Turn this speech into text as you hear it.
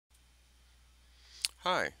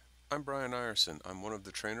Hi, I'm Brian Ierson. I'm one of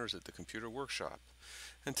the trainers at the Computer Workshop.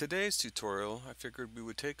 In today's tutorial, I figured we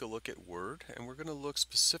would take a look at Word, and we're going to look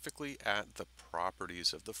specifically at the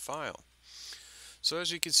properties of the file. So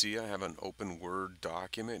as you can see, I have an open Word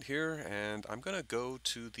document here, and I'm going to go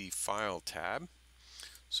to the File tab.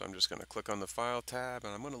 So I'm just going to click on the File tab,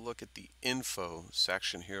 and I'm going to look at the Info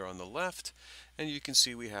section here on the left, and you can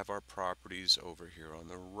see we have our properties over here on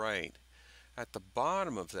the right. At the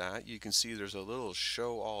bottom of that, you can see there's a little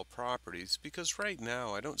show all properties because right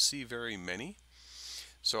now I don't see very many.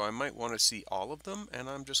 So I might want to see all of them, and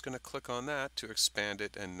I'm just going to click on that to expand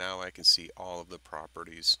it, and now I can see all of the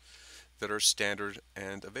properties that are standard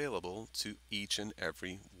and available to each and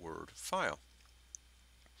every Word file.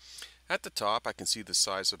 At the top, I can see the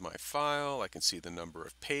size of my file, I can see the number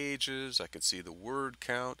of pages, I can see the word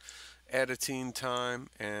count, editing time,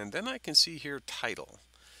 and then I can see here title.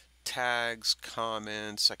 Tags,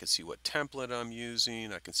 comments, I can see what template I'm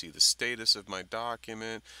using, I can see the status of my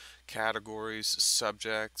document, categories,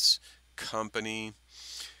 subjects, company.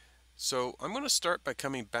 So I'm going to start by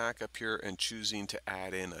coming back up here and choosing to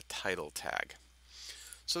add in a title tag.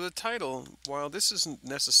 So the title, while this isn't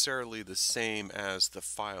necessarily the same as the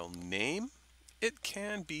file name, it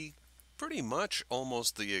can be pretty much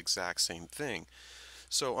almost the exact same thing.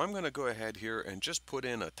 So I'm going to go ahead here and just put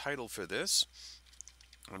in a title for this.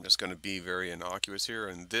 I'm just going to be very innocuous here,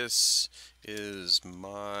 and this is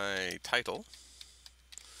my title,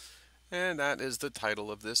 and that is the title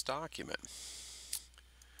of this document.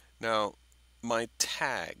 Now, my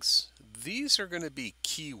tags, these are going to be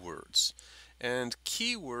keywords, and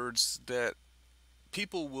keywords that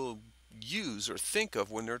people will use or think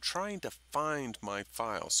of when they're trying to find my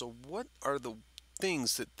file. So what are the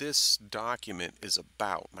things that this document is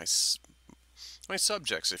about, my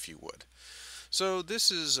subjects, if you would. So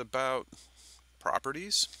this is about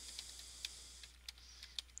properties,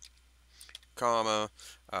 comma,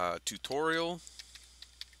 tutorial,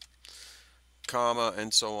 comma,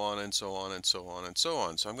 and so on and so on and so on and so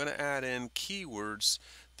on. So I'm going to add in keywords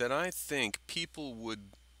that I think people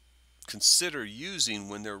would consider using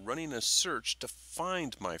when they're running a search to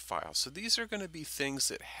find my file. So these are going to be things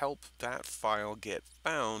that help that file get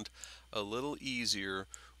found a little easier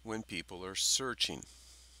when people are searching.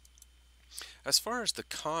 As far as the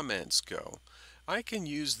comments go, I can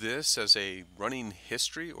use this as a running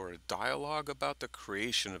history or a dialogue about the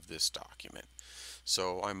creation of this document.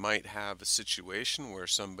 So I might have a situation where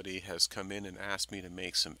somebody has come in and asked me to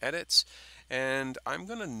make some edits, and I'm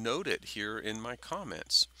going to note it here in my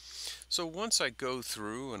comments. So once I go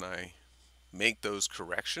through and I make those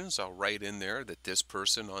corrections, I'll write in there that this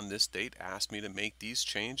person on this date asked me to make these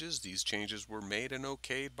changes. These changes were made and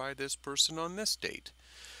okayed by this person on this date.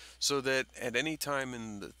 So that at any time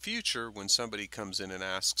in the future when somebody comes in and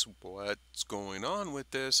asks what's going on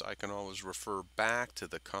with this, I can always refer back to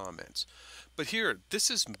the comments. But here,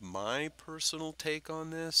 this is my personal take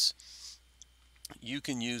on this. You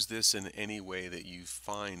can use this in any way that you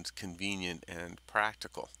find convenient and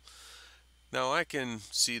practical. Now I can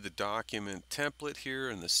see the document template here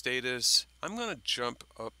and the status. I'm going to jump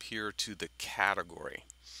up here to the category.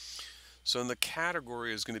 So in the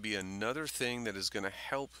category is going to be another thing that is going to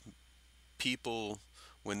help people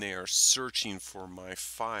when they are searching for my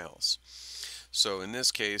files. So in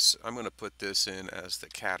this case, I'm going to put this in as the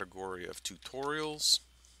category of tutorials.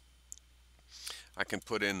 I can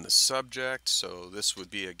put in the subject, so this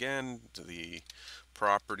would be again the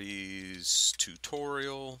properties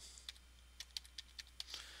tutorial.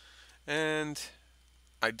 And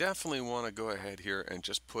I definitely want to go ahead here and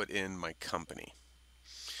just put in my company.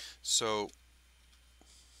 So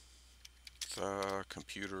the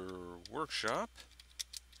Computer Workshop.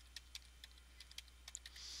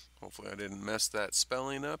 Hopefully I didn't mess that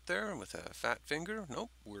spelling up there with a fat finger.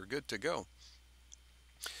 Nope, we're good to go.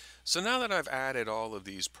 So now that I've added all of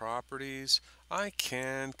these properties, I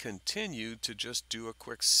can continue to just do a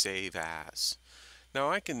quick save as.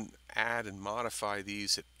 Now I can add and modify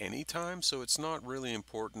these at any time, so it's not really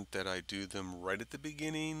important that I do them right at the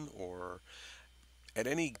beginning or at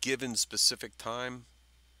any given specific time,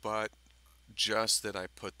 but just that I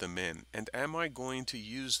put them in. And am I going to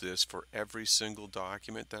use this for every single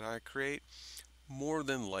document that I create? More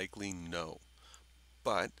than likely no.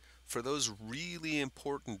 But for those really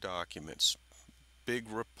important documents, big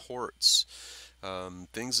reports,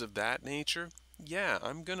 things of that nature, yeah,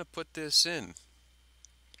 I'm going to put this in.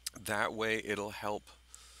 That way it'll help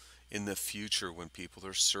in the future when people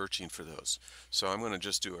are searching for those. So I'm going to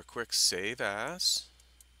just do a quick save as,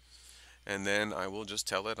 and then I will just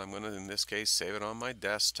tell it I'm going to, in this case, save it on my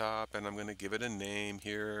desktop, and I'm going to give it a name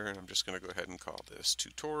here, and I'm just going to go ahead and call this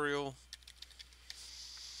tutorial.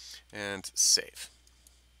 and save.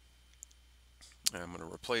 I'm going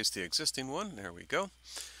to replace the existing one. There we go.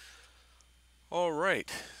 All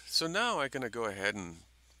right, so now I'm going to go ahead and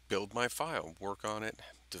build my file, work on it,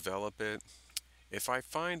 develop it. If I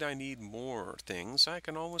find I need more things, I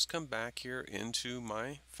can always come back here into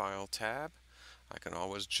my File tab. I can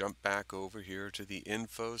always jump back over here to the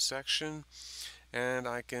Info section, and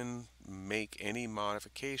I can make any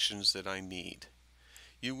modifications that I need.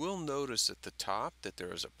 You will notice at the top that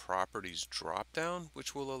there is a Properties drop-down,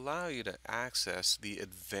 which will allow you to access the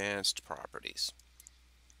advanced properties.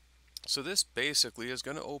 So this basically is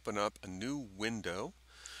going to open up a new window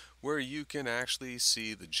where you can actually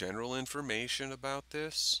see the general information about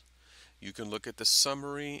this. You can look at the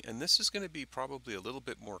summary, and this is going to be probably a little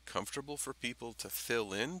bit more comfortable for people to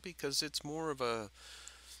fill in because it's more of a,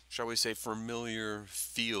 shall we say, familiar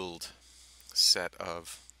field set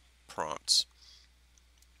of prompts.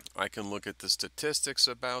 I can look at the statistics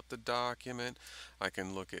about the document, I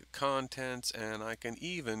can look at contents, and I can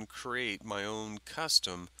even create my own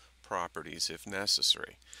custom properties if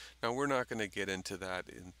necessary. Now we're not going to get into that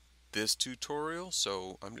in this tutorial,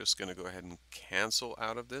 so I'm just going to go ahead and cancel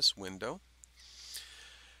out of this window.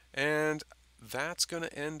 And that's going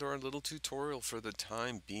to end our little tutorial for the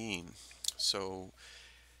time being. So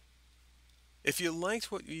if you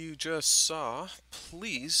liked what you just saw,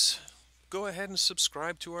 please go ahead and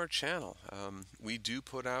subscribe to our channel. We do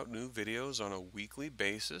put out new videos on a weekly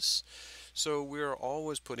basis, so we're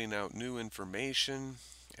always putting out new information,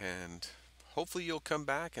 and hopefully you'll come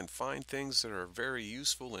back and find things that are very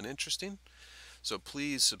useful and interesting. So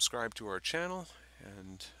please subscribe to our channel,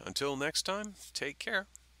 and until next time, take care.